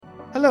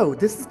Hello,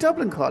 this is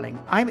Dublin Calling.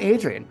 I'm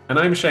Adrian, And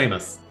I'm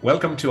Seamus.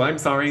 Welcome to I'm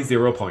Sorry,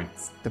 0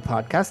 Points. the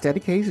podcast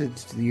dedicated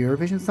to the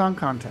Eurovision Song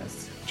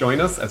Contest. Join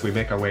us as we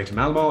make our way to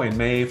Malmo in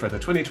May for the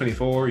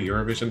 2024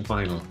 Eurovision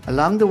final.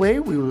 Along the way,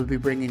 we will be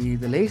bringing you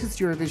the latest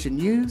Eurovision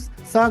news,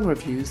 song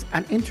reviews,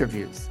 and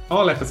interviews.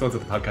 All episodes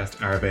of the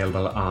podcast are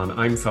available on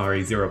I'm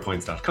Sorry, 0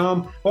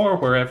 Points.com or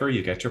wherever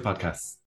you get your podcasts.